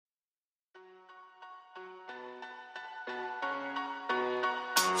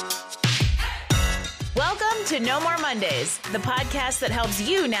Welcome to No More Mondays, the podcast that helps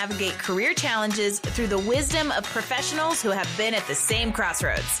you navigate career challenges through the wisdom of professionals who have been at the same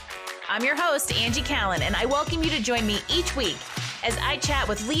crossroads. I'm your host, Angie Callen, and I welcome you to join me each week as I chat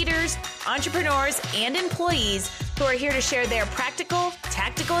with leaders, entrepreneurs, and employees who are here to share their practical,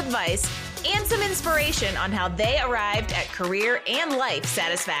 tactical advice and some inspiration on how they arrived at career and life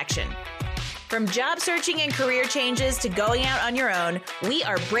satisfaction. From job searching and career changes to going out on your own, we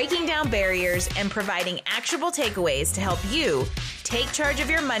are breaking down barriers and providing actionable takeaways to help you take charge of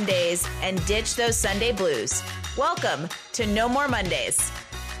your Mondays and ditch those Sunday blues. Welcome to No More Mondays.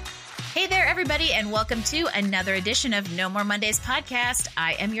 Hey there, everybody, and welcome to another edition of No More Mondays podcast.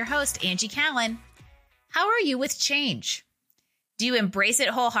 I am your host, Angie Callen. How are you with change? Do you embrace it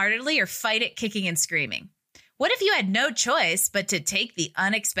wholeheartedly or fight it kicking and screaming? What if you had no choice but to take the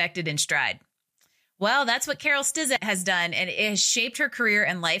unexpected in stride? Well, that's what Carole Stizza has done, and it has shaped her career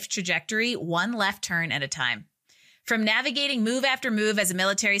and life trajectory one left turn at a time. From navigating move after move as a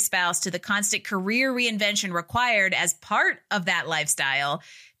military spouse to the constant career reinvention required as part of that lifestyle,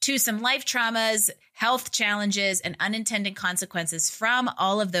 to some life traumas, health challenges, and unintended consequences from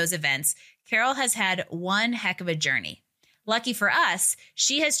all of those events, Carole has had one heck of a journey. Lucky for us,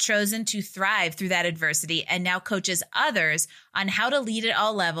 she has chosen to thrive through that adversity and now coaches others on how to lead at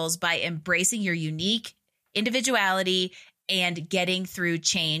all levels by embracing your unique individuality and getting through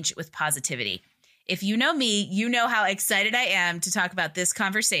change with positivity. If you know me, you know how excited I am to talk about this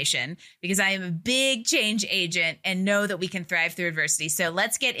conversation because I am a big change agent and know that we can thrive through adversity. So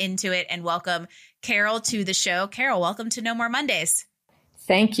let's get into it and welcome Carole to the show. Carole, welcome to No More Mondays.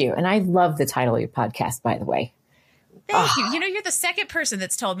 Thank you. And I love the title of your podcast, by the way. Thank you. You know, you're the second person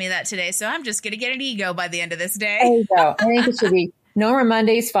that's told me that today, so I'm just going to get an ego by the end of this day. There you go. I think it should be No More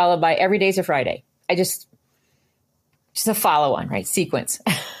Mondays followed by Every Day's a Friday. Just a follow-on, right? Sequence.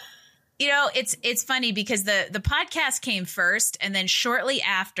 You know, it's funny because the podcast came first, and then shortly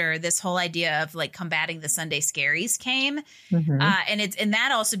after, this whole idea of like combating the Sunday scaries came, and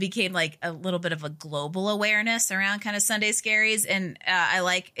that also became like a little bit of a global awareness around kind of Sunday scaries, and I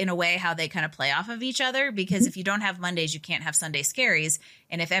like in a way how they kind of play off of each other because if you don't have Mondays, you can't have Sunday scaries,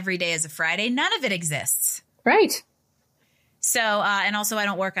 and if every day is a Friday, none of it exists. Right. So, and also I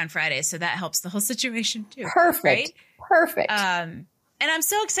don't work on Fridays, so that helps the whole situation too. Perfect. Right? Perfect. And I'm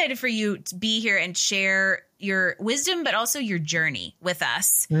so excited for you to be here and share your wisdom, but also your journey with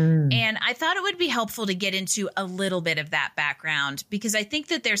us. And I thought it would be helpful to get into a little bit of that background because I think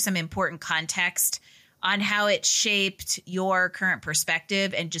that there's some important context on how it shaped your current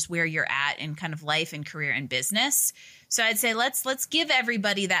perspective and just where you're at in kind of life and career and business. So I'd say let's give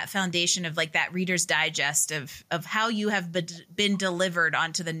everybody that foundation of like that Reader's Digest of how you have been delivered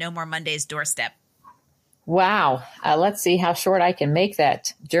onto the No More Mondays doorstep. Wow. Let's see how short I can make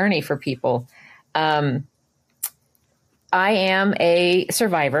that journey for people. I am a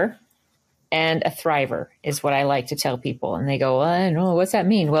survivor and a thriver is what I like to tell people. And they go, well, I don't know. What's that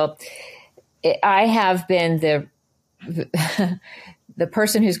mean? Well, I have been the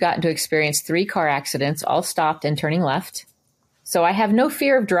person who's gotten to experience 3 car accidents, all stopped and turning left. So I have no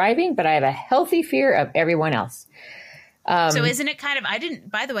fear of driving, but I have a healthy fear of everyone else. So isn't it kind of, I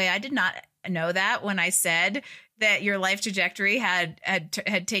did not know that when I said that your life trajectory had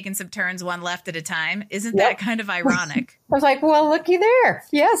taken some turns one left at a time. Isn't that kind of ironic? I was like, well, looky there.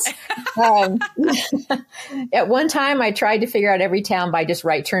 Yes. At one time I tried to figure out every town by just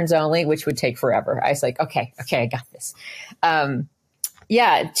right turns only, which would take forever. I was like, okay, I got this.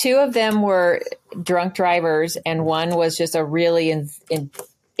 2 of them were drunk drivers and one was just a really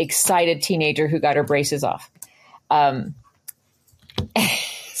excited teenager who got her braces off.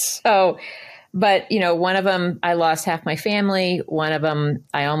 But one of them, I lost half my family. One of them,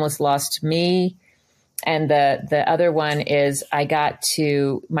 I almost lost me. And the other one is I got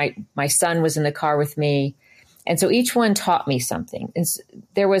to, my son was in the car with me. And so each one taught me something. And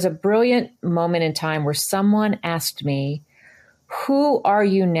there was a brilliant moment in time where someone asked me, who are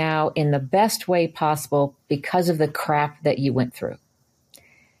you now in the best way possible because of the crap that you went through?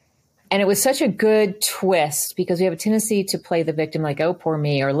 And it was such a good twist because we have a tendency to play the victim like, oh, poor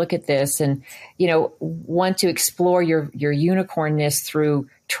me, or look at this. And, want to explore your unicornness through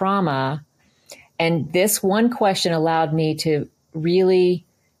trauma. And this one question allowed me to really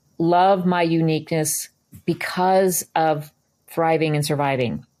love my uniqueness because of thriving and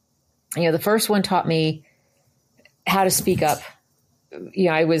surviving. The first one taught me how to speak up.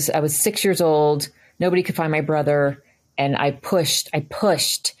 I was 6 years old. Nobody could find my brother. And I pushed.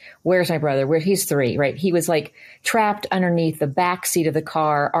 Where's my brother? He's 3, right? He was like trapped underneath the back seat of the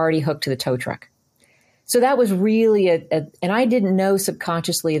car, already hooked to the tow truck. So that was really and I didn't know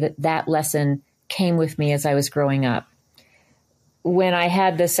subconsciously that lesson came with me as I was growing up. When I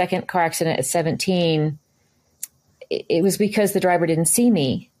had the second car accident at 17, it was because the driver didn't see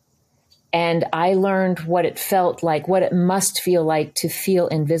me. And I learned what it felt like, what it must feel like to feel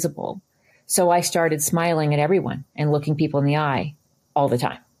invisible. So I started smiling at everyone and looking people in the eye all the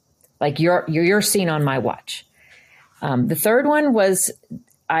time. Like you're seen on my watch. The third one was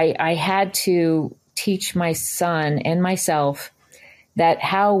I had to teach my son and myself that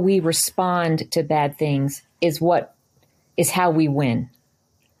how we respond to bad things is how we win.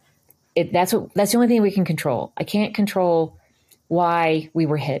 That's the only thing we can control. I can't control why we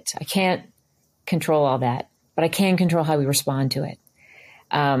were hit. I can't control all that, but I can control how we respond to it.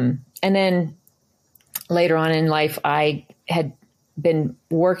 And then later on in life, I had been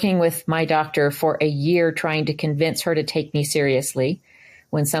working with my doctor for a year trying to convince her to take me seriously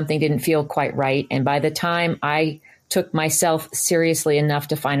when something didn't feel quite right. And by the time I took myself seriously enough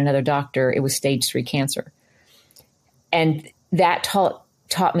to find another doctor, it was stage 3 cancer. And that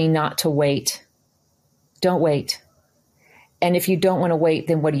taught me not to wait. Don't wait. And if you don't want to wait,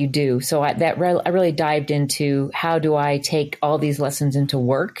 then what do you do? So I really dived into how do I take all these lessons into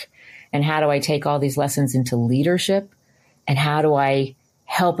work, and how do I take all these lessons into leadership, and how do I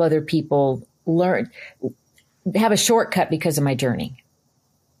help other people have a shortcut because of my journey.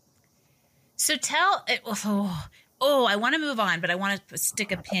 So I want to move on, but I want to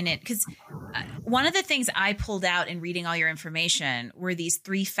stick a pin in, because one of the things I pulled out in reading all your information were these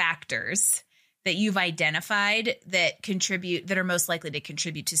 3 factors that you've identified that are most likely to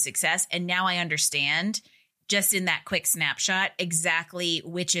contribute to success. And now I understand, just in that quick snapshot, exactly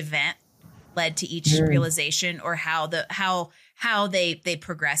which event led to each realization, or how they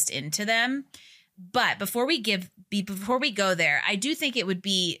progressed into them. But before we go there, I do think it would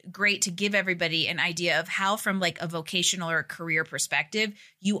be great to give everybody an idea of how, from like a vocational or a career perspective,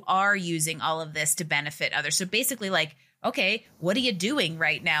 you are using all of this to benefit others. So basically, like, okay, what are you doing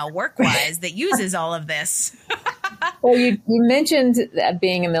right now work-wise that uses all of this? Well, you mentioned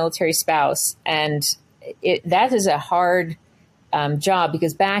being a military spouse, and that is a hard job,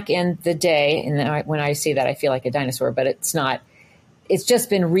 because back in the day, and when I say that, I feel like a dinosaur, but it's not. It's just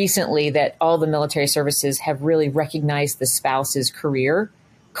been recently that all the military services have really recognized the spouse's career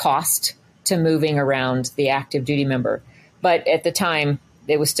cost to moving around the active duty member. But at the time,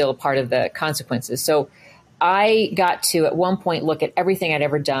 it was still a part of the consequences. So I got to, at one point, look at everything I'd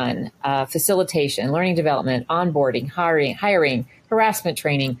ever done: facilitation, learning development, onboarding, hiring, harassment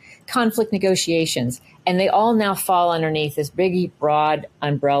training, conflict negotiations. And they all now fall underneath this big, broad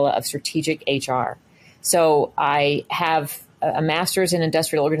umbrella of strategic HR. So I have a master's in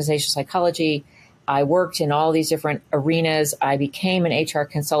industrial organizational psychology. I worked in all these different arenas. I became an HR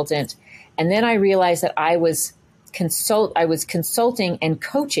consultant. And then I realized that I was consulting and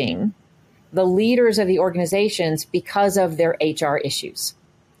coaching the leaders of the organizations because of their HR issues.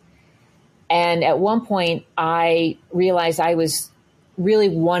 And at one point, I realized I was really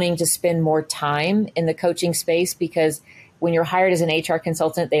wanting to spend more time in the coaching space, because when you're hired as an HR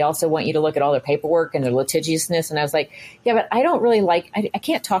consultant, they also want you to look at all their paperwork and their litigiousness. And I was like, yeah, but I don't really I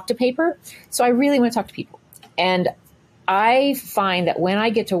can't talk to paper. So I really want to talk to people. And I find that when I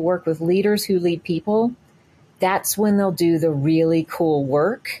get to work with leaders who lead people, that's when they'll do the really cool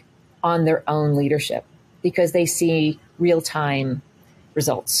work on their own leadership, because they see real-time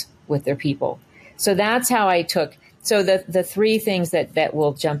results with their people. So that's how I took. So the 3 things that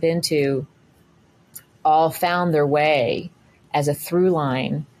we'll jump into all found their way as a through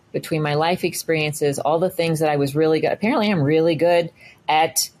line between my life experiences, all the things that I was really good. Apparently I'm really good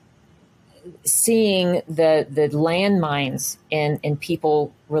at seeing the landmines in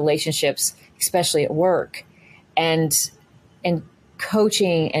people relationships, especially at work, and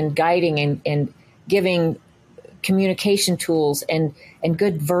coaching and guiding and giving communication tools and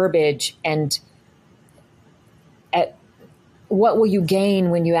good verbiage, and at what will you gain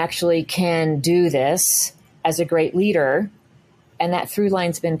when you actually can do this as a great leader? And that through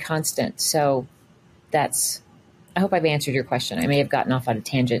line's been constant. So I hope I've answered your question. I may have gotten off on a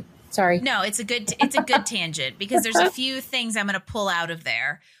tangent. Sorry. No, it's a good tangent, because there's a few things I'm going to pull out of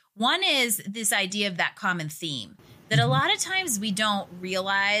there. One is this idea of that common theme that a lot of times we don't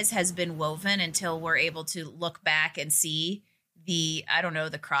realize has been woven until we're able to look back and see the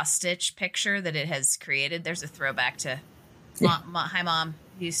cross stitch picture that it has created. There's a throwback to hi mom,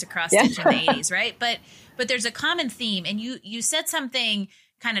 used to cross stitch in the 80s, right? But there's a common theme, and you said something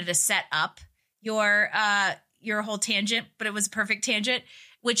kind of to set up your whole tangent, but it was a perfect tangent,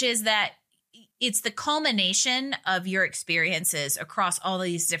 which is that it's the culmination of your experiences across all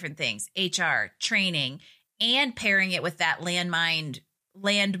these different things: HR, training, and pairing it with that landmine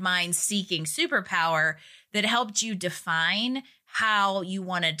landmine seeking superpower that helped you define how you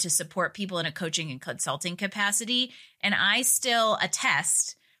wanted to support people in a coaching and consulting capacity. And I still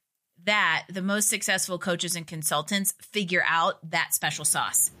attest that the most successful coaches and consultants figure out that special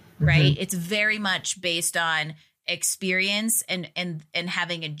sauce, right? It's very much based on experience and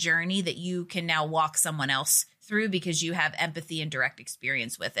having a journey that you can now walk someone else through because you have empathy and direct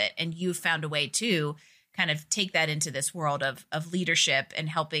experience with it. And you found a way to kind of take that into this world of leadership and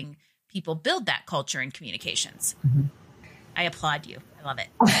helping people build that culture and communications. I applaud you. I love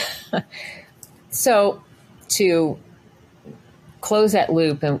it. So to close that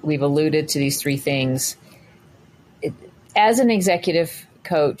loop, and we've alluded to these three things, as an executive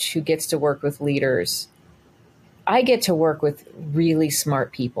coach who gets to work with leaders, I get to work with really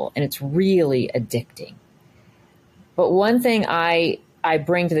smart people, and it's really addicting. But one thing I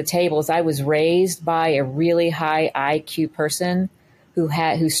bring to the table is I was raised by a really high IQ person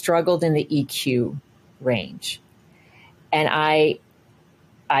who struggled in the EQ range. And I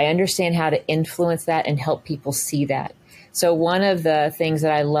understand how to influence that and help people see that. So one of the things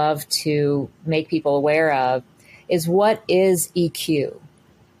that I love to make people aware of is what is EQ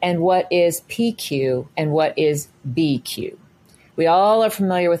and what is PQ and what is BQ. We all are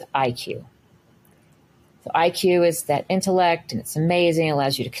familiar with IQ. So IQ is that intellect, and it's amazing. It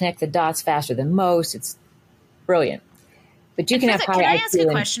allows you to connect the dots faster than most. It's brilliant. But you can have high IQ. Can I ask a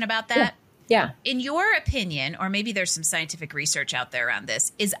question about that? Yeah. In your opinion, or maybe there's some scientific research out there around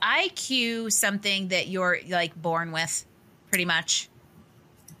this, is IQ something that you're like born with pretty much?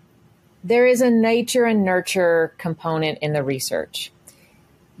 There is a nature and nurture component in the research.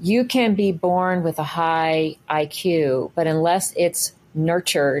 You can be born with a high IQ, but unless it's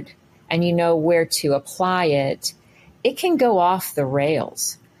nurtured and you know where to apply it, it can go off the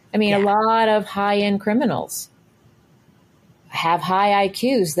rails. I mean, a lot of high-end criminals have high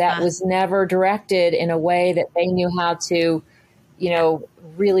IQs that was never directed in a way that they knew how to,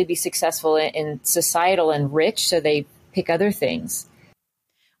 really be successful in societal and rich. So they pick other things.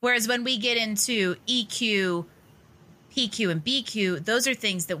 Whereas when we get into EQ, PQ, and BQ, those are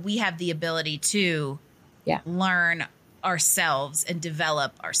things that we have the ability to learn ourselves and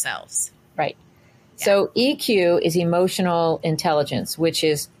develop ourselves. Right. Yeah. So EQ is emotional intelligence, which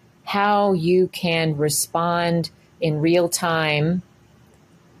is how you can respond in real time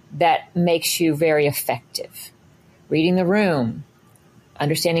that makes you very effective. Reading the room,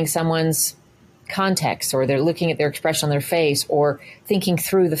 understanding someone's context, or they're looking at their expression on their face, or thinking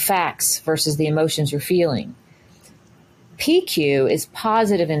through the facts versus the emotions you're feeling. PQ is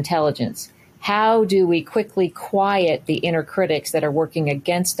positive intelligence. How do we quickly quiet the inner critics that are working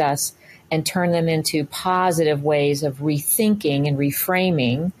against us and turn them into positive ways of rethinking and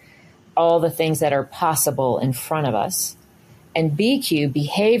reframing all the things that are possible in front of us? And BQ,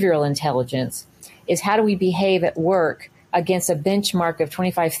 behavioral intelligence, is how do we behave at work against a benchmark of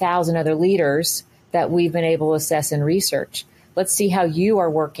 25,000 other leaders that we've been able to assess and research. Let's see how you are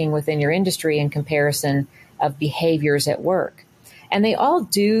working within your industry in comparison of behaviors at work. And they all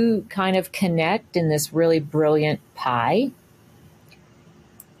do kind of connect in this really brilliant pie.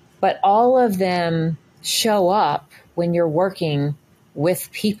 But all of them show up when you're working with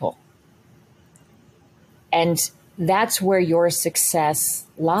people. And that's where your success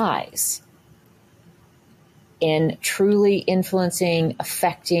lies, in truly influencing,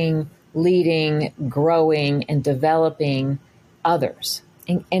 affecting, leading, growing, and developing others.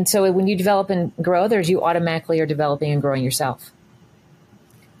 And so when you develop and grow others, you automatically are developing and growing yourself.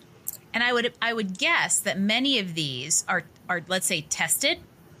 And I would guess that many of these are let's say, tested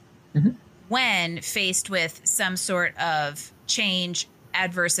when faced with some sort of change,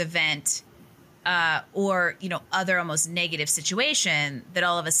 adverse event, or other almost negative situation, that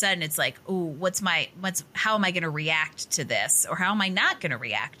all of a sudden it's like, oh, how am I going to react to this, or how am I not going to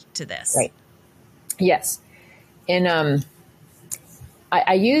react to this? Right. Yes. And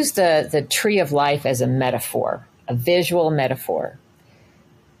I use the tree of life as a metaphor, a visual metaphor.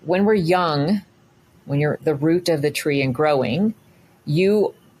 When we're young, when you're the root of the tree and growing,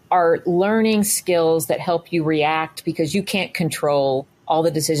 you are learning skills that help you react because you can't control all the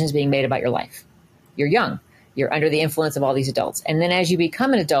decisions being made about your life. You're young. You're under the influence of all these adults. And then as you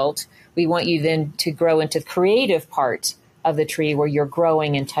become an adult, we want you then to grow into the creative part of the tree where you're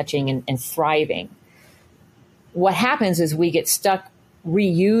growing and touching and thriving. What happens is we get stuck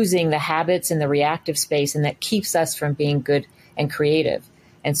reusing the habits in the reactive space, and that keeps us from being good and creative.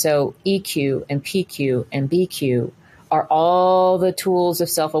 And so EQ and PQ and BQ are all the tools of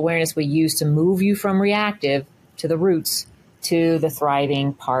self-awareness we use to move you from reactive to the roots to the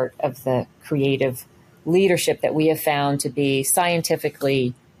thriving part of the creative leadership that we have found to be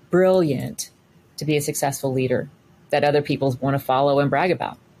scientifically brilliant to be a successful leader that other people want to follow and brag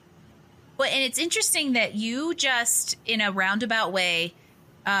about. Well, and it's interesting that you just, in a roundabout way,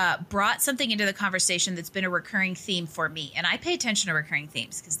 brought something into the conversation that's been a recurring theme for me. And I pay attention to recurring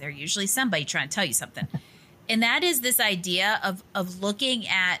themes because they're usually somebody trying to tell you something. And that is this idea of looking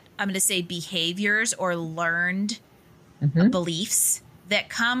at, I'm going to say, behaviors or learned beliefs that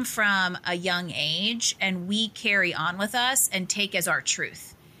come from a young age and we carry on with us and take as our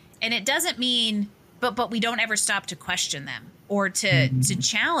truth. And it doesn't mean, but we don't ever stop to question them or to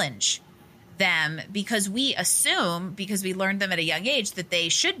challenge them, because we assume, because we learned them at a young age, that they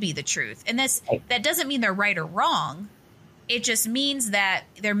should be the truth. And that doesn't mean they're right or wrong. It just means that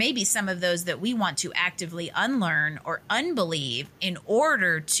there may be some of those that we want to actively unlearn or unbelieve in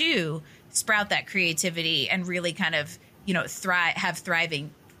order to sprout that creativity and really kind of, have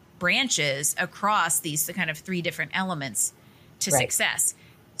thriving branches across these kind of three different elements to success.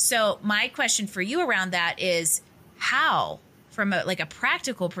 So my question for you around that is, how, from a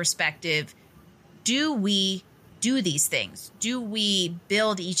practical perspective, do we do these things? Do we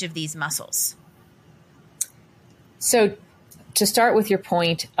build each of these muscles? So to start with your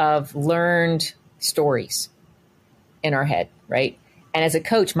point of learned stories in our head, right? And as a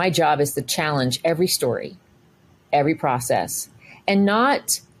coach, my job is to challenge every story, every process, and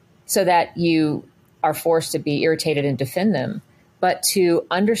not so that you are forced to be irritated and defend them, but to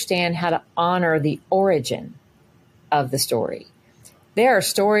understand how to honor the origin of the story. There are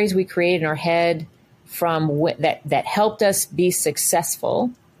stories we create in our head from that helped us be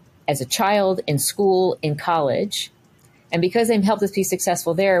successful as a child, in school, in college. And because they've helped us be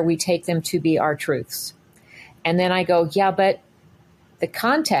successful there, we take them to be our truths. And then I go, yeah, but the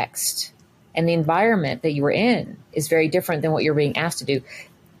context and the environment that you were in is very different than what you're being asked to do.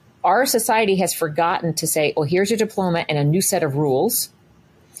 Our society has forgotten to say, well, here's your diploma and a new set of rules.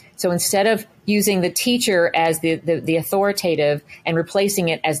 So instead of using the teacher as the authoritative and replacing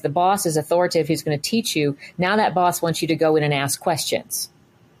it as the boss is authoritative who's going to teach you, now that boss wants you to go in and ask questions.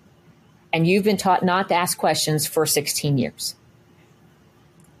 And you've been taught not to ask questions for 16 years.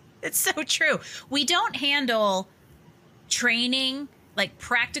 It's so true. We don't handle training, like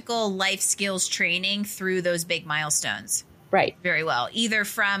practical life skills training, through those big milestones. Right. Very well. Either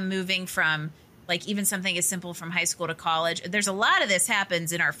from moving from, like, even something as simple from high school to college. There's a lot of this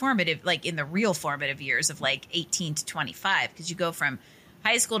happens in our formative, like in the real formative years of like 18 to 25, because you go from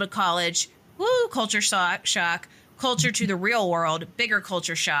high school to college, culture shock, culture to the real world, bigger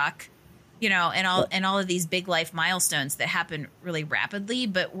culture shock, and all of these big life milestones that happen really rapidly,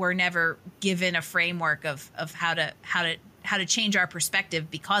 but we're never given a framework of how to change our perspective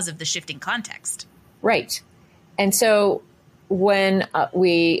because of the shifting context. Right. And so when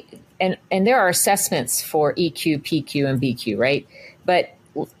and there are assessments for EQ, PQ, and BQ, right? But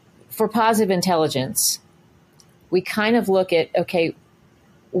for positive intelligence, we kind of look at, okay,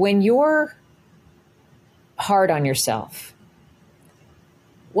 when you're hard on yourself,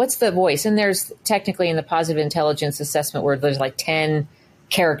 what's the voice? And there's technically in the positive intelligence assessment where there's like 10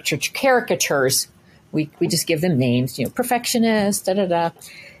 caricatures. We just give them names, perfectionist,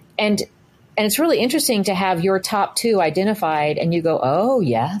 And it's really interesting to have your top two identified and you go, oh,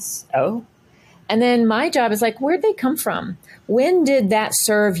 yes. Oh. And then my job is like, where'd they come from? When did that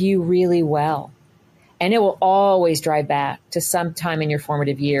serve you really well? And it will always drive back to some time in your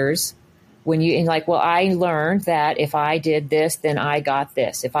formative years when I learned that if I did this, then I got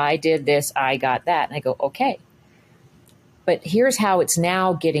this. If I did this, I got that. And I go, okay. But here's how it's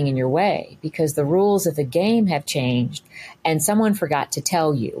now getting in your way, because the rules of the game have changed and someone forgot to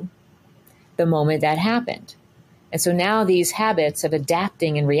tell you the moment that happened. And so now these habits of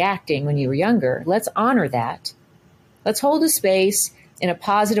adapting and reacting when you were younger, let's honor that. Let's hold a space in a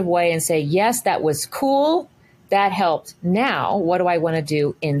positive way and say, yes, that was cool. That helped. Now, what do I want to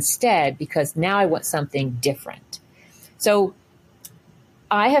do instead? Because now I want something different. So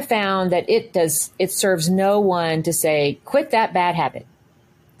I have found that it serves no one to say, quit that bad habit.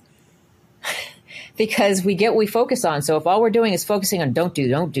 Because we get what we focus on. So if all we're doing is focusing on don't do,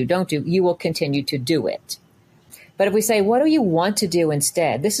 you will continue to do it. But if we say, what do you want to do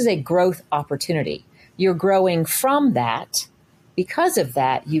instead? This is a growth opportunity. You're growing from that. Because of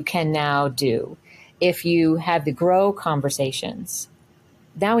that, you can now do. If you have the grow conversations,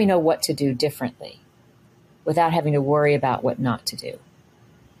 now we know what to do differently without having to worry about what not to do.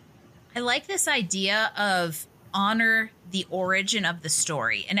 I like this idea of honor the origin of the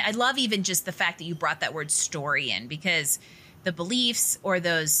story. And I love even just the fact that you brought that word story in, because the beliefs or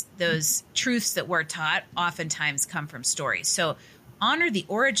those truths that we're taught oftentimes come from stories. So honor the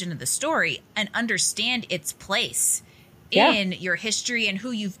origin of the story and understand its place in your history and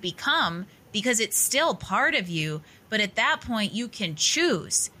who you've become, because it's still part of you. But at that point, you can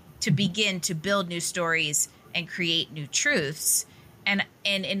choose to begin to build new stories and create new truths. And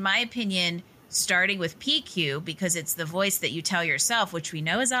in my opinion, starting with PQ, because it's the voice that you tell yourself, which we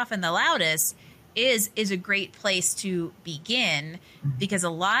know is often the loudest, is a great place to begin, because a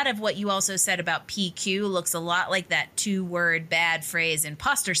lot of what you also said about PQ looks a lot like that 2-word bad phrase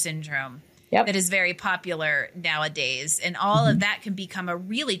imposter syndrome that is very popular nowadays. And all of that can become a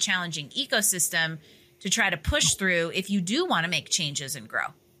really challenging ecosystem to try to push through if you do want to make changes and grow.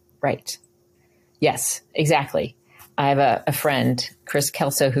 Right. Yes, exactly. I have a friend, Chris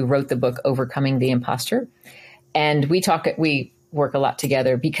Kelso, who wrote the book Overcoming the Imposter. And we work a lot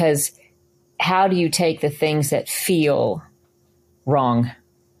together, because how do you take the things that feel wrong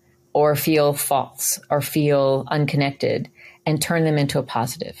or feel false or feel unconnected and turn them into a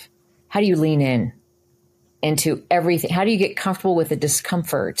positive? How do you lean in into everything? How do you get comfortable with the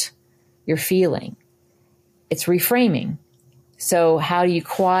discomfort you're feeling? It's reframing. So how do you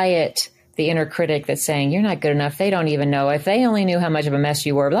quiet the inner critic that's saying, you're not good enough, they don't even know, if they only knew how much of a mess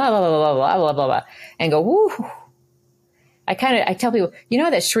you were, blah, blah, blah, blah, blah, blah, blah, blah, and go, woo. I tell people,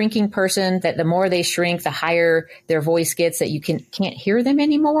 that shrinking person, that the more they shrink, the higher their voice gets, that you can't hear them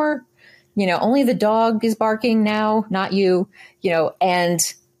anymore. Only the dog is barking now, not you, and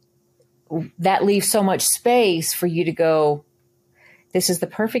that leaves so much space for you to go, this is the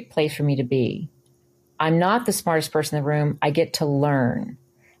perfect place for me to be. I'm not the smartest person in the room. I get to learn.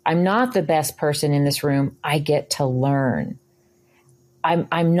 I'm not the best person in this room. I get to learn.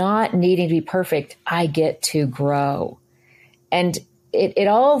 I'm not needing to be perfect. I get to grow. And it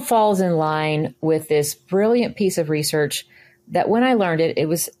all falls in line with this brilliant piece of research that when I learned it, it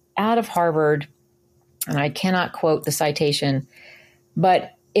was out of Harvard, and I cannot quote the citation,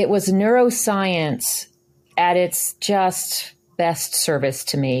 but it was neuroscience at its just best service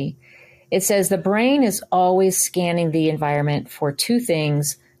to me. It says the brain is always scanning the environment for 2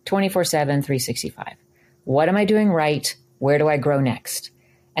 things, 24/7, 365. What am I doing right? Where do I grow next?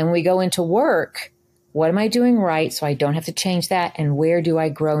 And when we go into work, what am I doing right so I don't have to change that? And where do I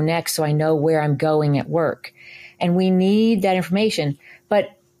grow next so I know where I'm going at work? And we need that information.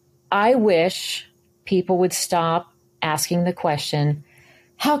 But I wish people would stop asking the question,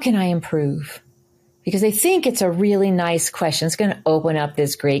 how can I improve? Because they think it's a really nice question. It's going to open up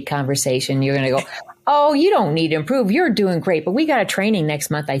this great conversation. You're going to go, oh, you don't need to improve. You're doing great, but we got a training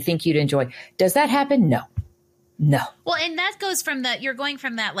next month I think you'd enjoy. Does that happen? No. Well, and that goes from you're going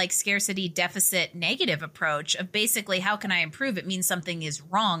from that like scarcity deficit negative approach of basically, how can I improve? It means something is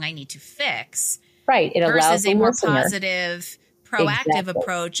wrong. I need to fix. Right. It allows versus a more listener. Positive, proactive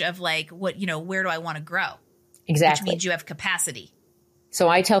approach of like, where do I want to grow? Exactly. Which means you have capacity. So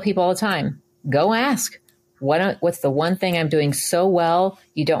I tell people all the time, go ask, what's the one thing I'm doing so well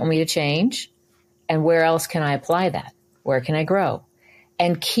you don't want me to change? And where else can I apply that? Where can I grow?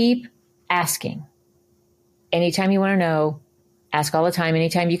 And keep asking. Anytime you want to know, ask all the time,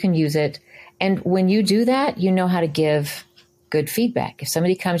 anytime you can use it. And when you do that, you know how to give good feedback. If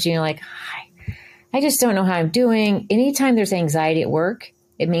somebody comes to you and you're like, hi, I just don't know how I'm doing. Anytime there's anxiety at work,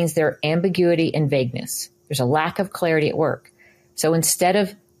 it means there's ambiguity and vagueness. There's a lack of clarity at work. So instead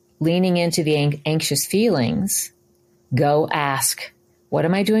of leaning into the anxious feelings, go ask, what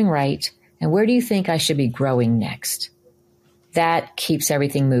am I doing right? And where do you think I should be growing next? That keeps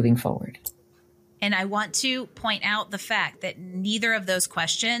everything moving forward. And I want to point out the fact that neither of those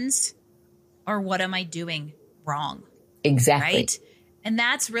questions are what am I doing wrong? Exactly. Right? And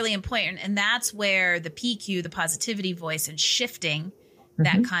that's really important. And that's where the PQ, the positivity voice, and shifting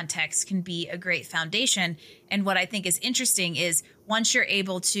that context can be a great foundation. And what I think is interesting is once you're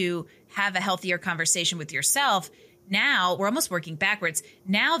able to have a healthier conversation with yourself, now we're almost working backwards.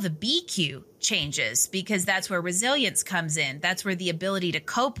 Now the BQ changes because that's where resilience comes in. That's where the ability to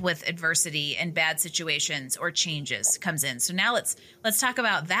cope with adversity and bad situations or changes comes in. So now let's talk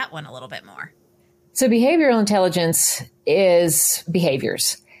about that one a little bit more. So behavioral intelligence is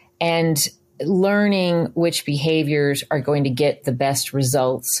behaviors, and learning which behaviors are going to get the best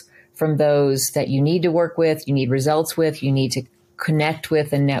results from those that you need to work with, you need results with, you need to connect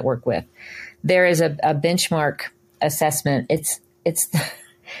with and network with. There is a benchmark assessment. It's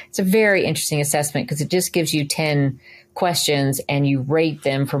a very interesting assessment because it just gives you 10 questions and you rate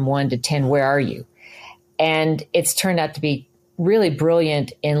them from 1 to 10. Where are you? And it's turned out to be really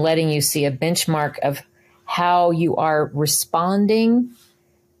brilliant in letting you see a benchmark of how you are responding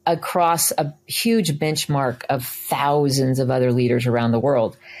across a huge benchmark of thousands of other leaders around the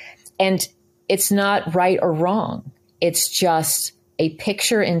world. And it's not right or wrong. It's just a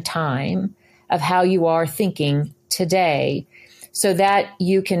picture in time of how you are thinking today so that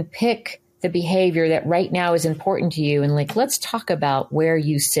you can pick the behavior that right now is important to you. And like, let's talk about where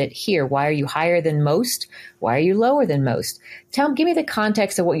you sit here. Why are you higher than most? Why are you lower than most? Give me the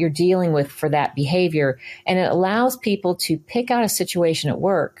context of what you're dealing with for that behavior. And it allows people to pick out a situation at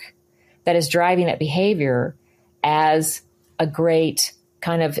work that is driving that behavior as a great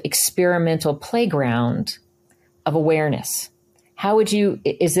kind of experimental playground of awareness.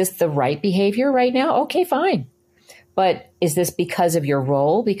 Is this the right behavior right now? Okay, fine. But is this because of your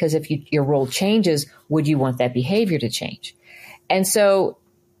role? Because if your role changes, would you want that behavior to change? And so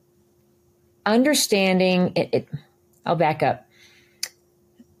understanding it, I'll back up.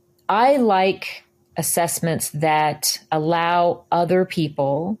 I like assessments that allow other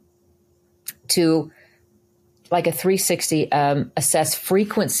people to, like a 360, assess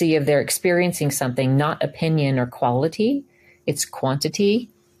frequency of their experiencing something, not opinion or quality. It's quantity,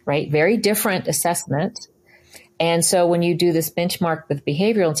 right? Very different assessment. And so when you do this benchmark with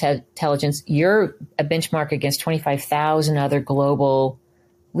behavioral intelligence, you're a benchmark against 25,000 other global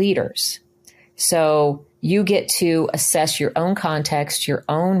leaders. So you get to assess your own context, your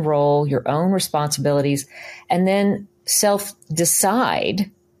own role, your own responsibilities, and then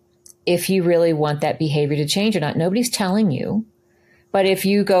self-decide if you really want that behavior to change or not. Nobody's telling you. But if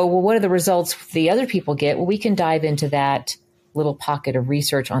you go, well, what are the results the other people get? Well, we can dive into that little pocket of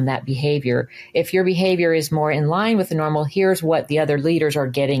research on that behavior. If your behavior is more in line with the normal, here's what the other leaders are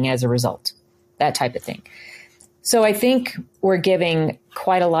getting as a result, that type of thing. So I think we're giving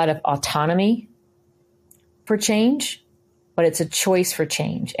quite a lot of autonomy for change, but it's a choice for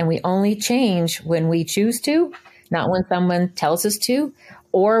change. And we only change when we choose to, not when someone tells us to,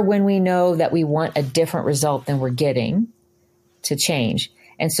 or when we know that we want a different result than we're getting to change.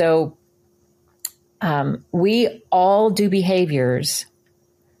 And so we all do behaviors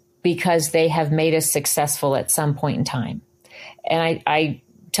because they have made us successful at some point in time. And I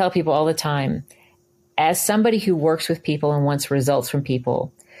tell people all the time, as somebody who works with people and wants results from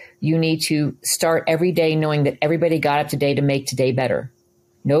people, you need to start every day knowing that everybody got up today to make today better.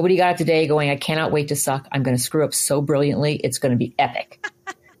 Nobody got up today going, I cannot wait to suck. I'm going to screw up so brilliantly. It's going to be epic.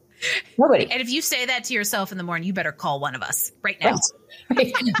 Nobody. And if you say that to yourself in the morning, you better call one of us right now.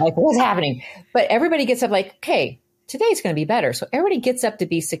 Right. Like, what's happening? But everybody gets up like, okay, today's going to be better. So everybody gets up to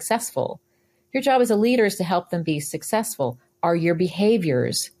be successful. Your job as a leader is to help them be successful. Are your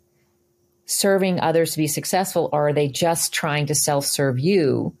behaviors serving others to be successful, or are they just trying to self-serve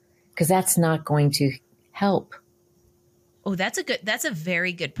you? Because that's not going to help. Oh, that's a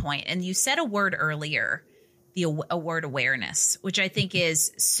very good point. And you said a word earlier, a word awareness, which I think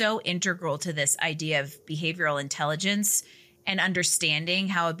is so integral to this idea of behavioral intelligence and understanding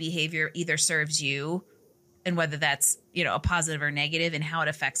how a behavior either serves you and whether that's, a positive or negative and how it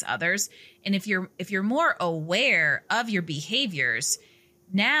affects others. And if you're more aware of your behaviors,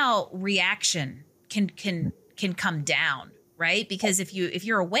 now reaction can come down, right? Because if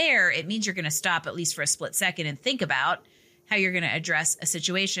you're aware, it means you're going to stop at least for a split second and think about how you're going to address a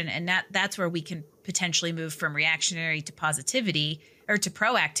situation. And that's where we can potentially move from reactionary to positivity or to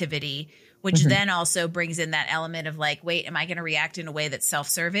proactivity, which then also brings in that element of like, wait, am I going to react in a way that's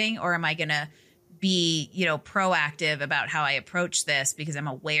self-serving, or am I going to be, proactive about how I approach this because I'm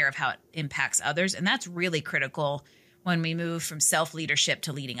aware of how it impacts others? And that's really critical when we move from self-leadership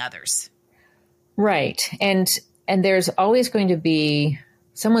to leading others. Right. And there's always going to be,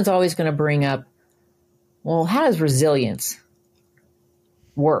 someone's always going to bring up, well, how does resilience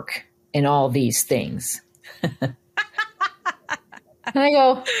work in all these things? And I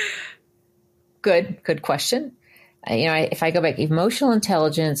go, good question. If I go back, emotional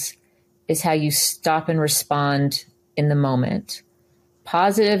intelligence is how you stop and respond in the moment.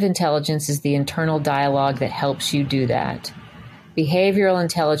 Positive intelligence is the internal dialogue that helps you do that. Behavioral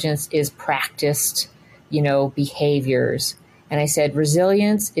intelligence is practiced, behaviors. And I said,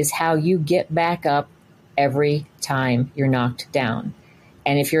 resilience is how you get back up every time you're knocked down.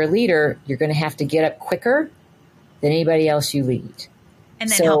 And if you're a leader, you're going to have to get up quicker than anybody else you lead. And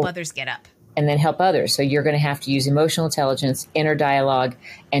then help others get up. And then help others. So you're going to have to use emotional intelligence, inner dialogue,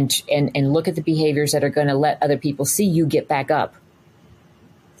 and look at the behaviors that are going to let other people see you get back up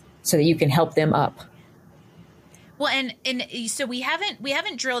so that you can help them up. Well, and so we haven't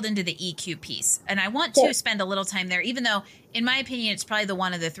drilled into the EQ piece, and I want to spend a little time there, even though, in my opinion, it's probably the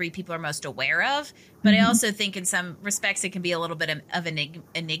one of the three people are most aware of. But I also think in some respects it can be a little bit of an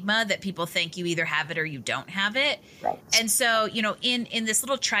enigma that people think you either have it or you don't have it. Right. And so, in this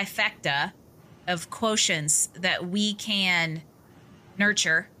little trifecta of quotients that we can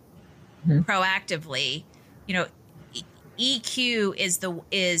nurture proactively, EQ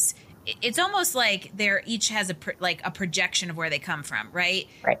is it's almost like they're each has a projection of where they come from, right?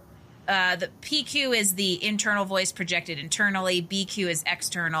 Right. The PQ is the internal voice projected internally. BQ is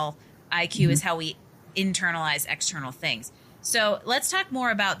external. IQ is how we internalize external things. So let's talk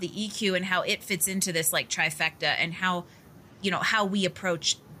more about the EQ and how it fits into this like trifecta, and how, how we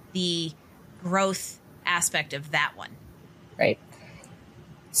approach the growth aspect of that one. Right.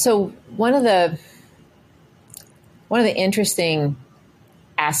 So one of the interesting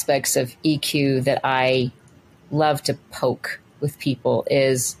aspects of EQ that I love to poke with people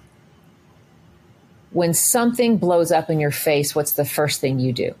is when something blows up in your face, what's the first thing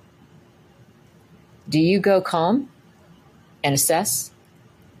you do? Do you go calm and assess?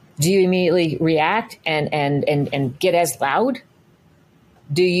 Do you immediately react and get as loud?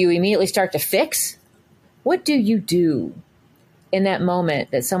 Do you immediately start to fix? What do you do in that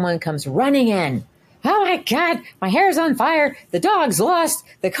moment that someone comes running in? Oh my God, my hair's on fire. The dog's lost.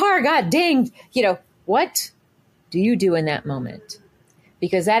 The car got dinged. What do you do in that moment?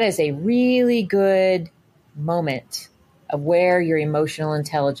 Because that is a really good moment of where your emotional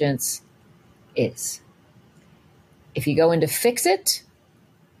intelligence is. If you go into fix it,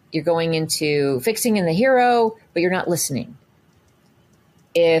 you're going into fixing in the hero, but you're not listening.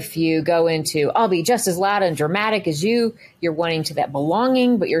 If you go into, I'll be just as loud and dramatic as you, you're wanting to that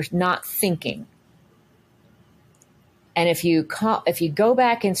belonging, but you're not thinking. And if you go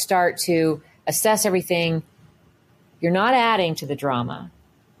back and start to assess everything, you're not adding to the drama.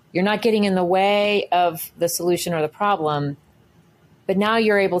 You're not getting in the way of the solution or the problem, but now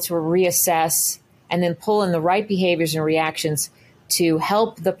you're able to reassess and then pull in the right behaviors and reactions to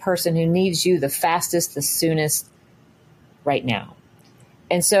help the person who needs you the fastest, the soonest, right now.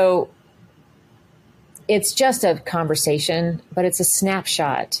 And so it's just a conversation, but it's a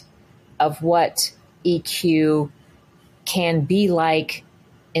snapshot of what EQ can be like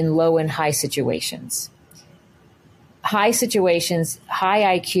in low and high situations. High situations,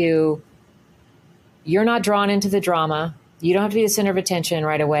 high IQ, you're not drawn into the drama. You don't have to be the center of attention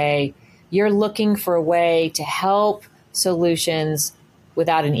right away. You're looking for a way to help solutions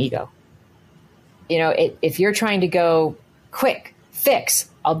without an ego. If you're trying to go quick, fix,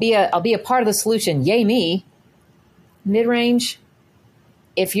 I'll be a part of the solution, yay me. Mid-range,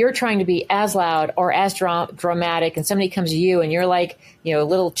 if you're trying to be as loud or as dramatic and somebody comes to you and you're like, a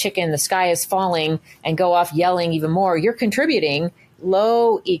little chicken, the sky is falling, and go off yelling even more, you're contributing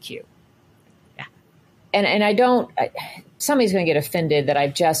low EQ. Yeah. And somebody's going to get offended that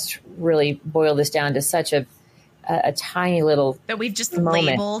I've just really boiled this down to such a tiny little that we've just moment.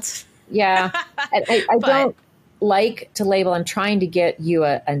 Labeled. Yeah. I don't like to label. I'm trying to get you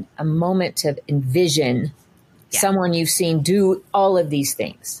a moment to envision someone you've seen do all of these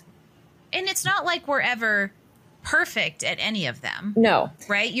things. And it's not like we're ever perfect at any of them. No.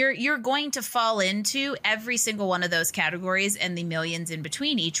 Right? You're going to fall into every single one of those categories and the millions in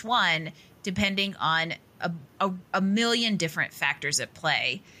between each one, depending on a million different factors at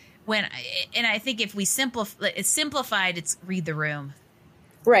play. And I think if we simplified, it's read the room.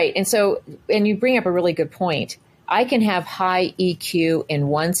 Right. And you bring up a really good point. I can have high EQ in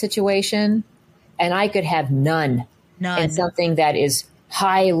one situation, and I could have none in something that is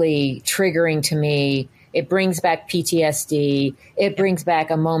highly triggering to me. It brings back PTSD. It brings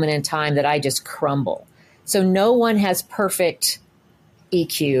back a moment in time that I just crumble. So no one has perfect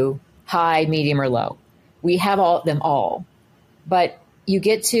EQ, high, medium, or low. We have them all. But you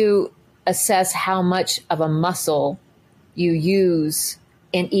get to assess how much of a muscle you use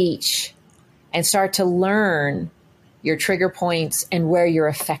in each and start to learn your trigger points and where you're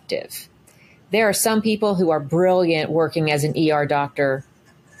effective. There are some people who are brilliant working as an ER doctor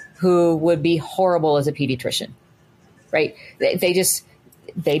who would be horrible as a pediatrician, right? Babies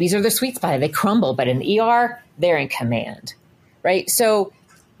are the sweet spot. They crumble, but in ER, they're in command, right? So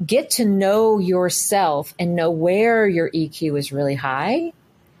get to know yourself and know where your EQ is really high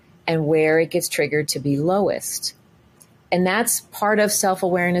and where it gets triggered to be lowest. And that's part of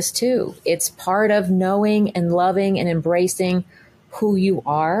self-awareness too. It's part of knowing and loving and embracing who you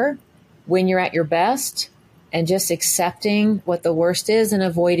are when you're at your best and just accepting what the worst is and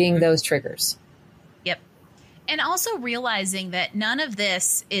avoiding those triggers. Yep. And also realizing that none of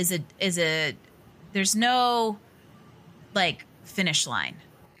this is there's no finish line.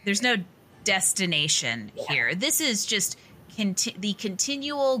 There's no destination here. This is just the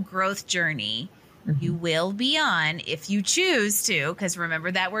continual growth journey you will be on if you choose to, because remember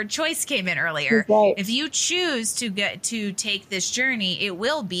that word choice came in earlier. Right. If you choose to take this journey, it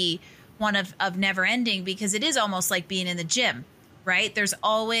will be one of never ending, because it is almost like being in the gym, right? There's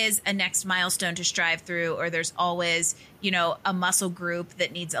always a next milestone to strive through, or there's always, a muscle group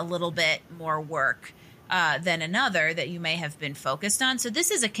that needs a little bit more work than another that you may have been focused on. So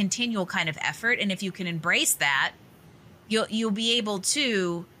this is a continual kind of effort. And if you can embrace that, you'll be able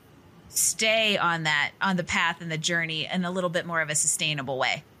to stay on the path and the journey in a little bit more of a sustainable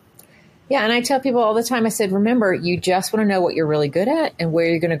way. Yeah. And I tell people all the time, I said, remember, you just want to know what you're really good at and where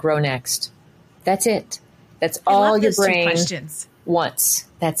you're going to grow next. That's it. That's all your brain wants.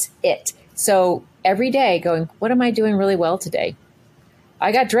 That's it. So every day going, what am I doing really well today?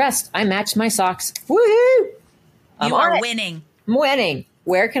 I got dressed. I matched my socks. Woohoo! You are winning. I'm winning.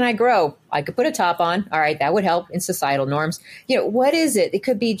 Where can I grow? I could put a top on. All right. That would help in societal norms. What is it? It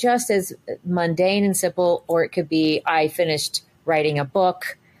could be just as mundane and simple, or it could be I finished writing a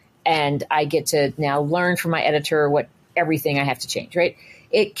book and I get to now learn from my editor everything I have to change, right?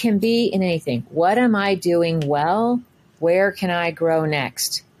 It can be in anything. What am I doing well? Where can I grow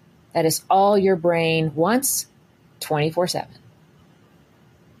next? That is all your brain wants 24/7.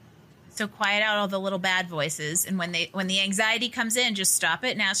 So quiet out all the little bad voices. And when the anxiety comes in, just stop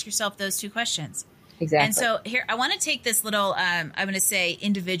it and ask yourself those two questions. Exactly. And so here, I want to take this little, I'm going to say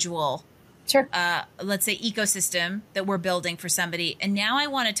individual, sure. Let's say ecosystem that we're building for somebody. And now I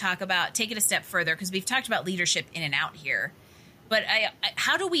want to take it a step further, because we've talked about leadership in and out here. But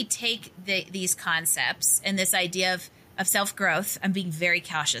how do we take these concepts and this idea of self-growth? I'm being very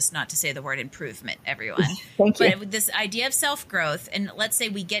cautious not to say the word improvement, everyone. Thank you. But this idea of self-growth, and let's say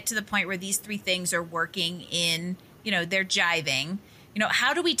we get to the point where these three things are working in, they're jiving.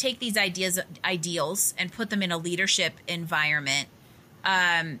 How do we take these ideals and put them in a leadership environment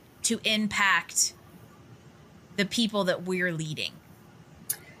to impact the people that we're leading?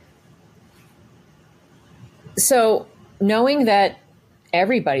 So knowing that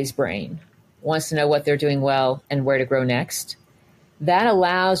everybody's brain wants to know what they're doing well and where to grow next, that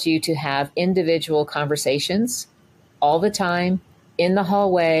allows you to have individual conversations all the time in the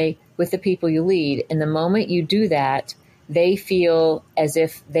hallway with the people you lead. And the moment you do that, they feel as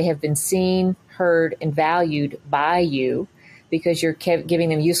if they have been seen, heard, and valued by you, because you're giving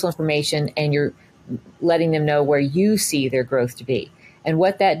them useful information and you're letting them know where you see their growth to be. And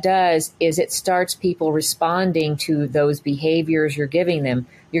what that does is it starts people responding to those behaviors you're giving them.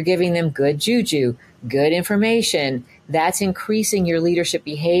 You're giving them good juju, good information. That's increasing your leadership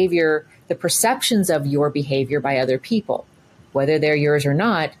behavior, the perceptions of your behavior by other people. Whether they're yours or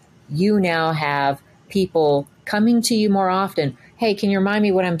not, you now have people coming to you more often. Hey, can you remind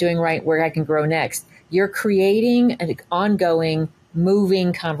me what I'm doing right, where I can grow next? You're creating an ongoing,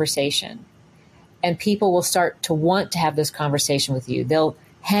 moving conversation. And people will start to want to have this conversation with you. They'll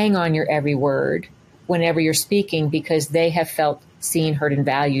hang on your every word whenever you're speaking, because they have felt seen, heard, and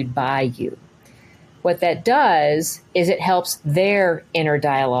valued by you. What that does is it helps their inner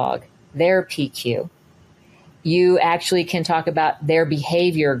dialogue, their PQ. You actually can talk about their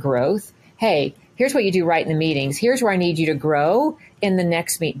behavior growth. Hey, here's what you do right in the meetings. Here's where I need you to grow in the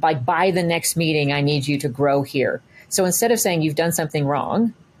next meet. By the next meeting, I need you to grow here. So instead of saying you've done something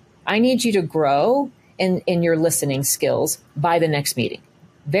wrong, I need you to grow in your listening skills by the next meeting.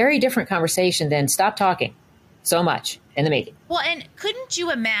 Very different conversation than stop talking so much in the meeting. Well, and couldn't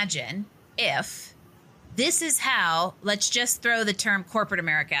you imagine if this is how, let's just throw the term corporate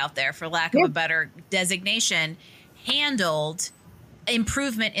America out there for lack of a better designation, handled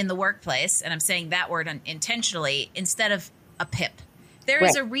improvement in the workplace, and I'm saying that word intentionally, instead of a PIP. There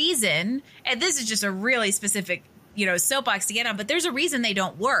is a reason, and this is just a really specific soapbox to get on, but there's a reason they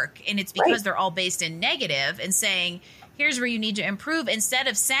don't work. And it's because they're all based in negative and saying, here's where you need to improve, instead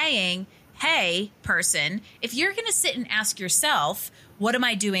of saying, hey, person, if you're going to sit and ask yourself, what am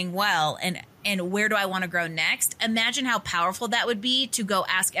I doing well? And where do I want to grow next? Imagine how powerful that would be to go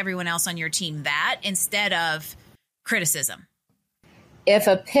ask everyone else on your team that, instead of criticism. If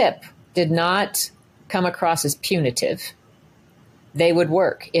a PIP did not come across as punitive, they would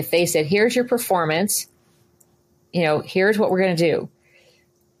work. If they said, here's your performance, here's what we're going to do.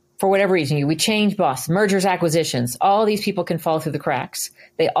 For whatever reason, we change boss, mergers, acquisitions. All these people can fall through the cracks.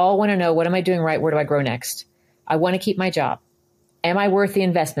 They all want to know, what am I doing right? Where do I grow next? I want to keep my job. Am I worth the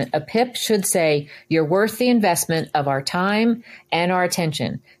investment? A PIP should say, you're worth the investment of our time and our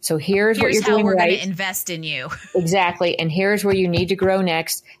attention. So here's what you're doing right. Here's how we're going to invest in you. Exactly. And here's where you need to grow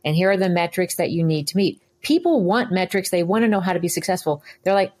next. And here are the metrics that you need to meet. People want metrics. They want to know how to be successful.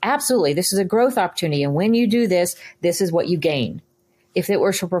 They're like, absolutely, this is a growth opportunity. And when you do this, this is what you gain. If it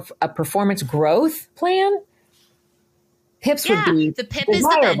were a performance growth plan, PIPs would be the PIP is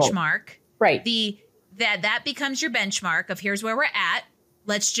the benchmark. Right. That becomes your benchmark of here's where we're at.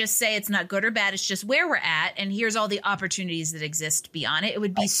 Let's just say it's not good or bad. It's just where we're at. And here's all the opportunities that exist beyond it. It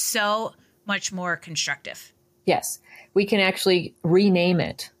would be so much more constructive. Yes. we can actually rename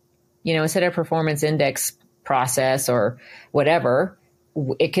it. You know, instead of performance index process or whatever,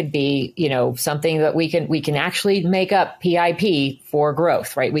 it could be, you know, something that we can actually make up PIP for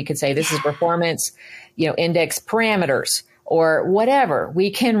growth, right? We could say this is performance, you know, index parameters or whatever.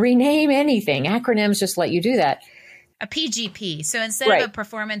 We can rename anything. Acronyms just let you do that. A PGP. So instead of a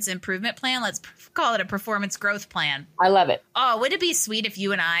performance improvement plan, let's call it a performance growth plan. I love it. Oh, would it be sweet if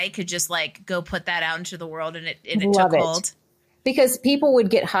you and I could just like go put that out into the world and it took hold? Because people would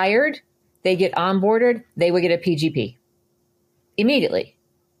get hired, they get onboarded, they would get a PGP immediately.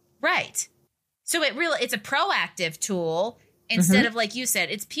 Right. So it's a proactive tool instead of, like you said,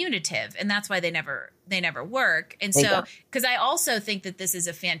 it's punitive, and that's why they never work. And so, because I also think that this is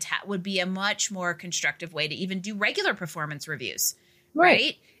would be a much more constructive way to even do regular performance reviews,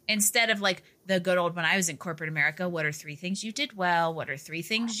 right? Instead of like the good old, when I was in corporate America, what are 3 things you did well? What are 3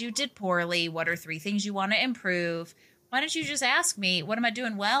 things you did poorly? What are 3 things you want to improve? Why don't you just ask me, what am I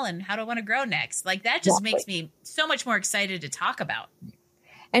doing well and how do I want to grow next? Like that just makes me so much more excited to talk about.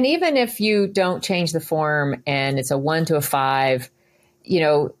 And even if you don't change the form and it's a 1 to a 5, you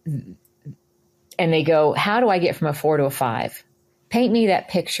know, and they go, how do I get from a 4 to a 5? Paint me that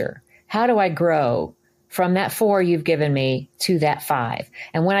picture. How do I grow from that 4 you've given me to that 5?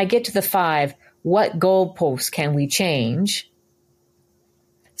 And when I get to the 5, what goalposts can we change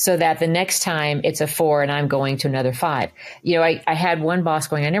so that the next time it's a 4 and I'm going to another 5? You know, I had one boss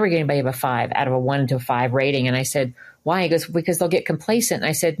going, I never get anybody a 5 out of a 1 to a 5 rating. And I said, why? He goes, because they'll get complacent. And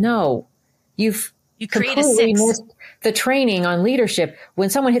I said, no, you create a 6. Missed the training on leadership.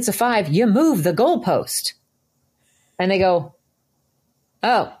 When someone hits a 5, you move the goalpost. And they go,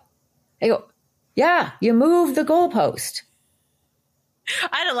 oh, they go, yeah, you move the goalpost.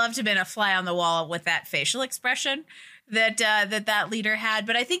 I'd have loved to have been a fly on the wall with that facial expression that leader had.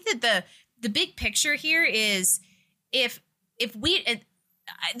 But I think that the big picture here is if we,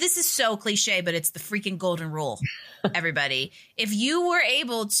 this is so cliche, but it's the freaking golden rule, everybody. If you were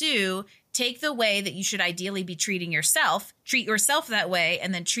able to take the way that you should ideally be treating yourself, treat yourself that way,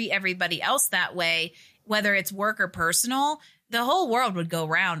 and then treat everybody else that way, whether it's work or personal, the whole world would go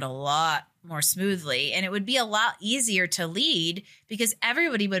round a lot more smoothly. And it would be a lot easier to lead because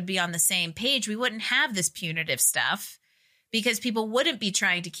everybody would be on the same page. We wouldn't have this punitive stuff because people wouldn't be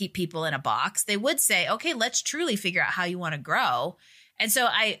trying to keep people in a box. They would say, okay, let's truly figure out how you want to grow. And so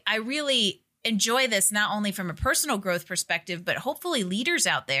I really enjoy this, not only from a personal growth perspective, but hopefully leaders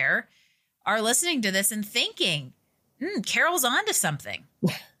out there are listening to this and thinking, Carole's onto something.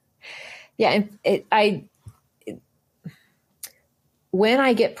 Yeah. And when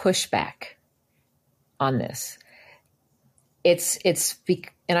I get pushback on this,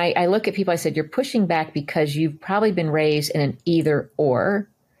 and I look at people, I said, you're pushing back because you've probably been raised in an either or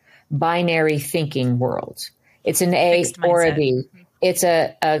binary thinking world. It's an A or a B. It's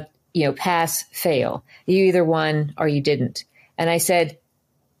a pass, fail. You either won or you didn't. And I said,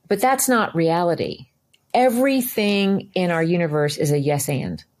 but that's not reality. Everything in our universe is a yes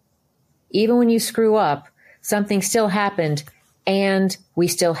and. Even when you screw up, something still happened and we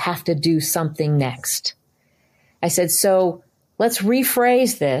still have to do something next. I said, so let's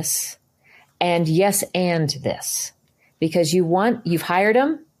rephrase this and yes and this, because you've hired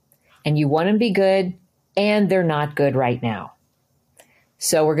them and you want them to be good and they're not good right now.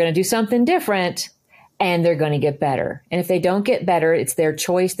 So we're going to do something different and they're going to get better. And if they don't get better, it's their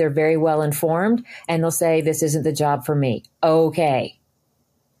choice. They're very well informed and they'll say, this isn't the job for me. Okay.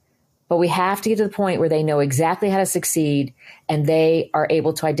 But we have to get to the point where they know exactly how to succeed and they are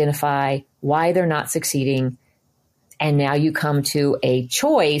able to identify why they're not succeeding. And now you come to a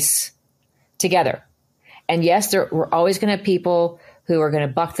choice together. And yes, we're always going to have people who are going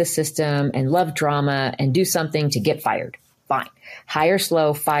to buck the system and love drama and do something to get fired. Fine. Hire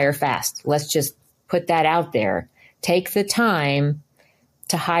slow, fire fast. Let's just put that out there. Take the time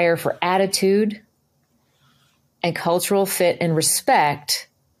to hire for attitude and cultural fit and respect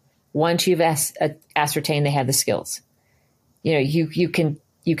once you've ascertained they have the skills. You know, you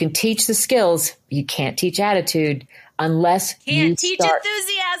can teach the skills. You can't teach attitude unless you teach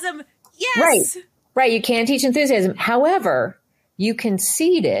enthusiasm. Yes. Right. You can't teach enthusiasm. However, you can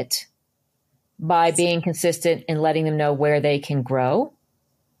seed it by being consistent and letting them know where they can grow,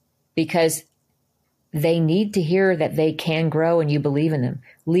 because they need to hear that they can grow and you believe in them.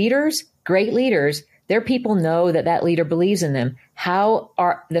 Leaders, great leaders, their people know that leader believes in them.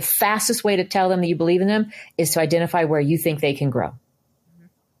 The fastest way to tell them that you believe in them is to identify where you think they can grow. Mm-hmm.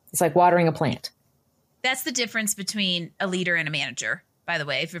 It's like watering a plant. That's the difference between a leader and a manager. by the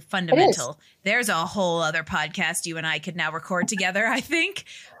way, if you're fundamental. There's a whole other podcast you and I could now record together, I think.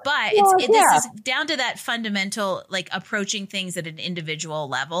 But this is down to that fundamental, like approaching things at an individual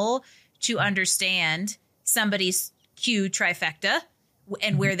level to understand somebody's Q trifecta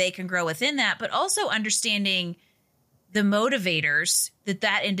and where they can grow within that, but also understanding the motivators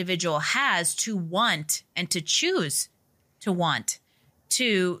that individual has to want and to choose to want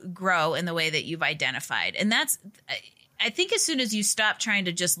to grow in the way that you've identified. And that's, I think as soon as you stop trying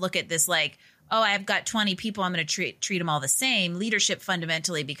to just look at this like, oh, I've got 20 people, I'm going to treat them all the same, leadership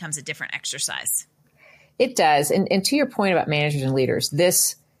fundamentally becomes a different exercise. It does. And to your point about managers and leaders,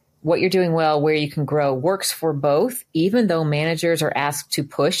 what you're doing well, where you can grow, works for both, even though managers are asked to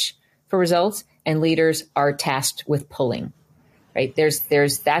push for results and leaders are tasked with pulling, right? That's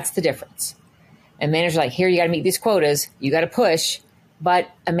the difference. And managers are like, here, you got to meet these quotas, you got to push. But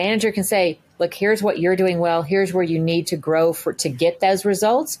a manager can say, look, here's what you're doing well. Here's where you need to grow to get those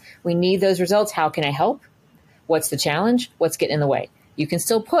results. We need those results. How can I help? What's the challenge? What's getting in the way? You can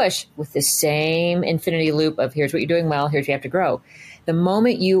still push with the same infinity loop of here's what you're doing well. Here's where you have to grow. The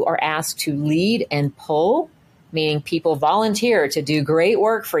moment you are asked to lead and pull, meaning people volunteer to do great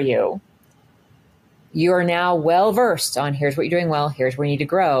work for you, you are now well versed on here's what you're doing well. Here's where you need to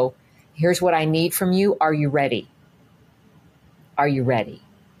grow. Here's what I need from you. Are you ready? Are you ready?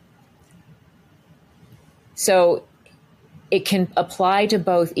 So it can apply to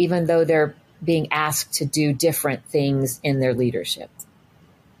both, even though they're being asked to do different things in their leadership.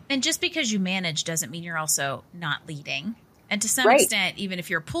 And just because you manage doesn't mean you're also not leading. And to some extent, even if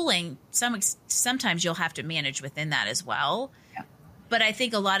you're pulling, sometimes you'll have to manage within that as well. Yeah. But I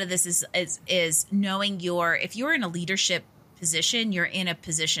think a lot of this is knowing if you're in a leadership position, you're in a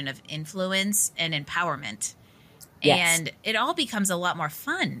position of influence and empowerment. Yes. And it all becomes a lot more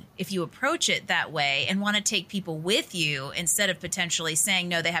fun if you approach it that way and want to take people with you instead of potentially saying,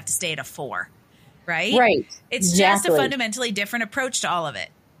 no, they have to stay at a 4, right? Right. It's just a fundamentally different approach to all of it.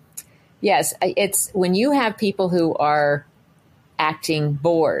 Yes. It's when you have people who are acting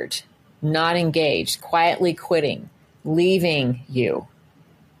bored, not engaged, quietly quitting, leaving you,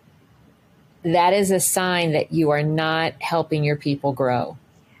 that is a sign that you are not helping your people grow.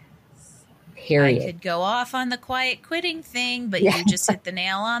 Period. I could go off on the quiet quitting thing, but you just hit the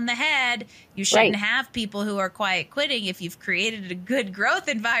nail on the head. You shouldn't have people who are quiet quitting if you've created a good growth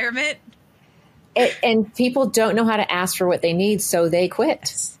environment. And people don't know how to ask for what they need, so they quit.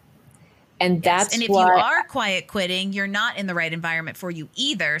 Yes. And that's and if you are quiet quitting, you're not in the right environment for you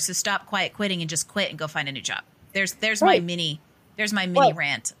either. So stop quiet quitting and just quit and go find a new job. There's my mini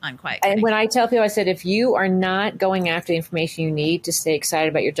rant on quiet quitting. And when I tell people, I said, if you are not going after the information you need to stay excited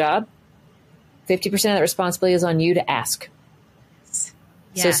about your job, 50% of the responsibility is on you to ask.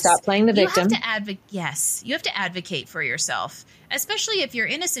 Yes. So stop playing the victim. You have to advocate for yourself, especially if you're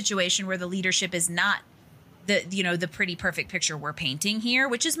in a situation where the leadership is not the pretty perfect picture we're painting here,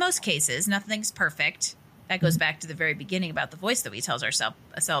 which is most cases. Nothing's perfect. That goes back to the very beginning about the voice that we tell ourselves.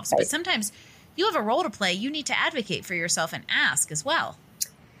 Right. But sometimes you have a role to play. You need to advocate for yourself and ask as well.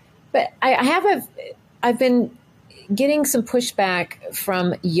 But I've been getting some pushback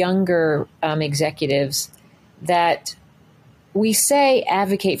from younger executives that we say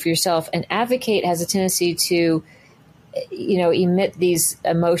advocate for yourself, and advocate has a tendency to, emit these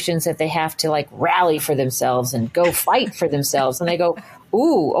emotions that they have to like rally for themselves and go fight for themselves. And they go,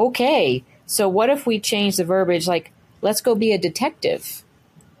 ooh, okay. So what if we change the verbiage? Like, let's go be a detective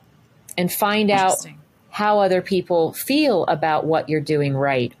and find out how other people feel about what you're doing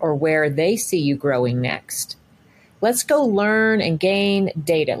right or where they see you growing next. Let's go learn and gain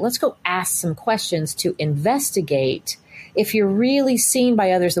data. Let's go ask some questions to investigate if you're really seen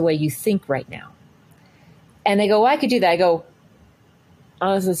by others the way you think right now. And they go, well, I could do that. I go,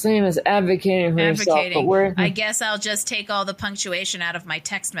 oh, it's the same as advocating for yourself. But I guess I'll just take all the punctuation out of my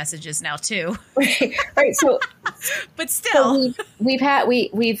text messages now too. Right. So, but still, we've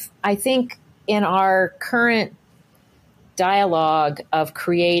I think in our current dialogue of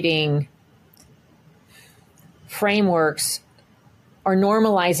creating frameworks or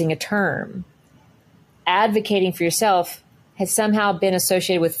normalizing a term, advocating for yourself has somehow been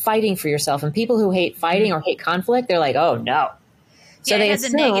associated with fighting for yourself. And people who hate fighting or hate conflict, they're like, oh, no. So it has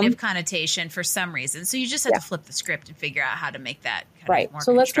a negative connotation for some reason. So you just have to flip the script and figure out how to make that kind of more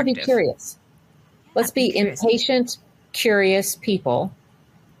So let's go be curious. Let's be impatient, curious people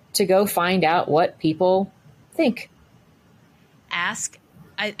to go find out what people think. Ask.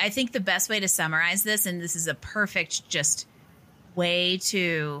 I think the best way to summarize this, and this is a perfect just way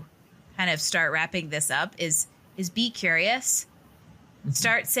to kind of start wrapping this up, is be curious. Mm-hmm.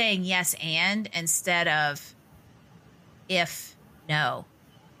 Start saying yes and instead of if, know,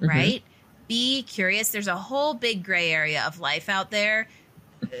 right? Be curious. There's a whole big gray area of life out there.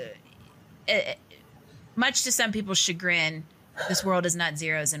 Much to some people's chagrin, this world is not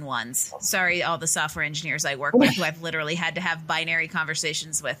zeros and ones. Sorry, all the software engineers I work with who I've literally had to have binary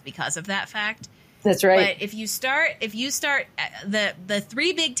conversations with because of that fact. That's right. But if you start, the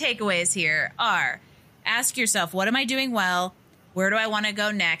three big takeaways here are: ask yourself, what am I doing well? Where do I want to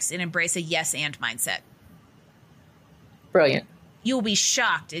go next? And embrace a yes and mindset. Brilliant. You'll be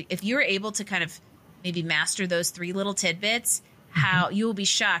shocked if you're able to kind of maybe master those three little tidbits. How you will be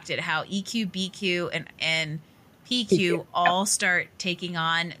shocked at how EQ, BQ, and PQ all start taking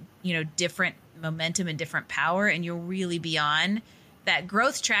on, different momentum and different power, and you'll really be on that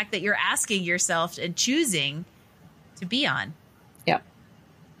growth track that you're asking yourself and choosing to be on. Yeah.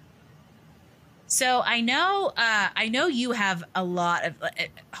 So I know you have a lot of,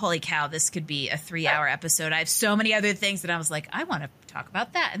 holy cow, this could be a 3-hour episode. I have so many other things that I was like, I want to talk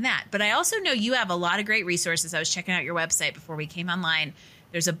about that and that. But I also know you have a lot of great resources. I was checking out your website before we came online.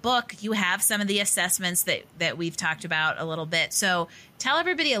 There's a book. You have some of the assessments that we've talked about a little bit. So tell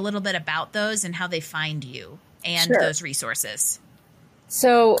everybody a little bit about those and how they find you and those resources.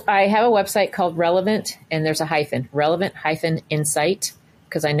 So I have a website called Relevant, and there's a hyphen, relevant-insight,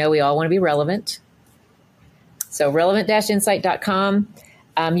 because I know we all want to be relevant. So relevant-insight.com.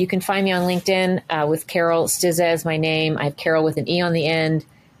 You can find me on LinkedIn with Carole Stizza as my name. I have Carole with an E on the end,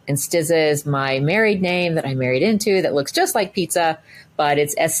 and Stizza is my married name that I married into that looks just like pizza, but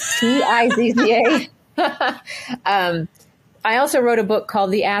it's Stizza. I also wrote a book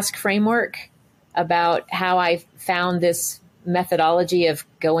called The Ask Framework about how I found this methodology of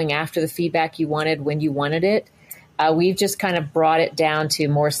going after the feedback you wanted when you wanted it. We've just kind of brought it down to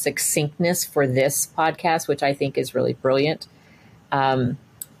more succinctness for this podcast, which I think is really brilliant. But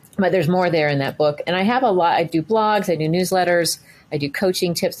there's more there in that book. And I have a lot. I do blogs, I do newsletters, I do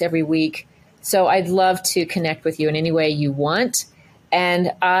coaching tips every week. So I'd love to connect with you in any way you want.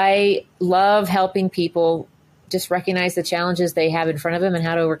 And I love helping people just recognize the challenges they have in front of them and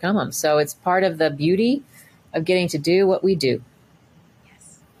how to overcome them. So it's part of the beauty of getting to do what we do.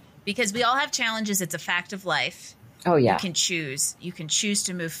 Yes. Because we all have challenges. It's a fact of life. Oh, yeah. You can choose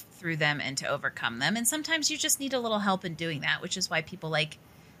to move through them and to overcome them. And sometimes you just need a little help in doing that, which is why people like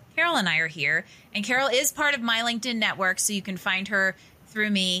Carole and I are here. And Carole is part of my LinkedIn network, so you can find her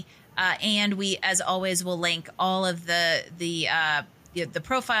through me. And we, as always, will link all of the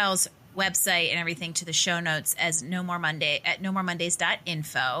profiles, website, and everything to the show notes as No More Monday at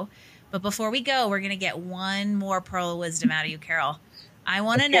nomormondays.info. But before we go, we're going to get one more pearl of wisdom out of you, Carole. I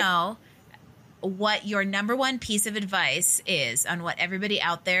want to know what your number one piece of advice is on what everybody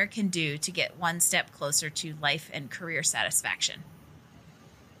out there can do to get one step closer to life and career satisfaction.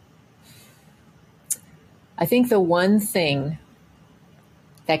 I think the one thing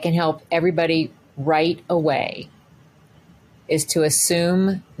that can help everybody right away is to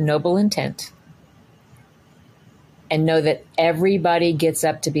assume noble intent and know that everybody gets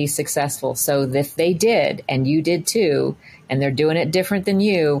up to be successful. So if they did, and you did too, and they're doing it different than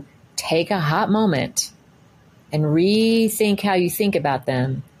you, take a hot moment and rethink how you think about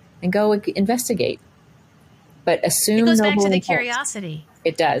them and go investigate. But assume noble intent. It goes back to the curiosity.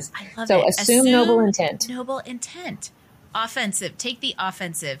 It does. I love so it. Assume noble intent. Noble intent. Offensive. Take the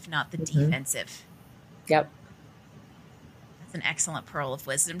offensive, not the defensive. Yep. That's an excellent pearl of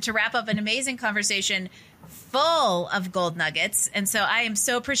wisdom to wrap up an amazing conversation full of gold nuggets. And so I am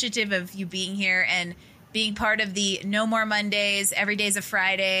so appreciative of you being here and being part of the No More Mondays, Every Day's a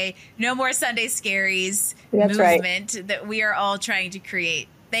Friday, No More Sunday Scaries movement that we are all trying to create.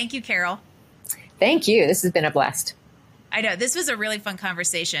 Thank you, Carole. Thank you. This has been a blast. I know. This was a really fun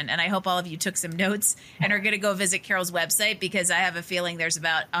conversation, and I hope all of you took some notes and are going to go visit Carole's website, because I have a feeling there's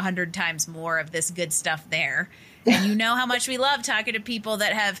about 100 times more of this good stuff there. And you know how much we love talking to people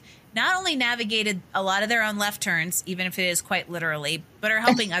that have not only navigated a lot of their own left turns, even if it is quite literally, but are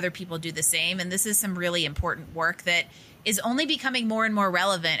helping other people do the same. And this is some really important work that is only becoming more and more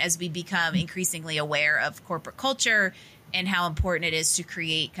relevant as we become increasingly aware of corporate culture and how important it is to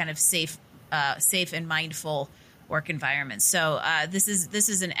create kind of safe and mindful work environments. So this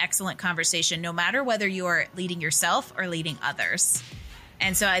is an excellent conversation, no matter whether you are leading yourself or leading others.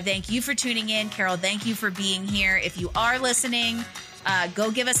 And so I thank you for tuning in. Carole, thank you for being here. If you are listening,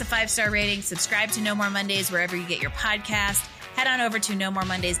 go give us a 5-star rating. Subscribe to No More Mondays wherever you get your podcast. Head on over to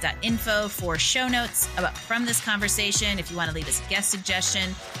nomormondays.info for show notes from this conversation. If you want to leave us a guest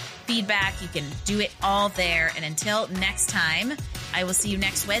suggestion, feedback, you can do it all there. And until next time, I will see you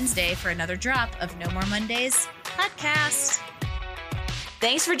next Wednesday for another drop of No More Mondays podcast.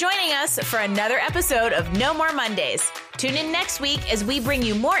 Thanks for joining us for another episode of No More Mondays. Tune in next week as we bring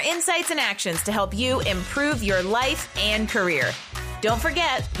you more insights and actions to help you improve your life and career. Don't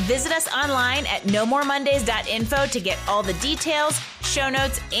forget, visit us online at nomoremondays.info to get all the details, show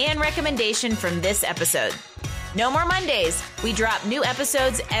notes, and recommendation from this episode. No More Mondays. We drop new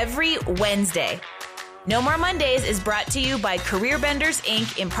episodes every Wednesday. No More Mondays is brought to you by Career Benders,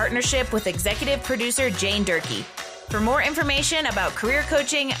 Inc. in partnership with executive producer Jane Durkee. For more information about career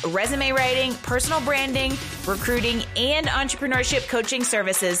coaching, resume writing, personal branding, recruiting, and entrepreneurship coaching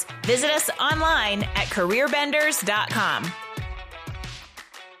services, visit us online at careerbenders.com.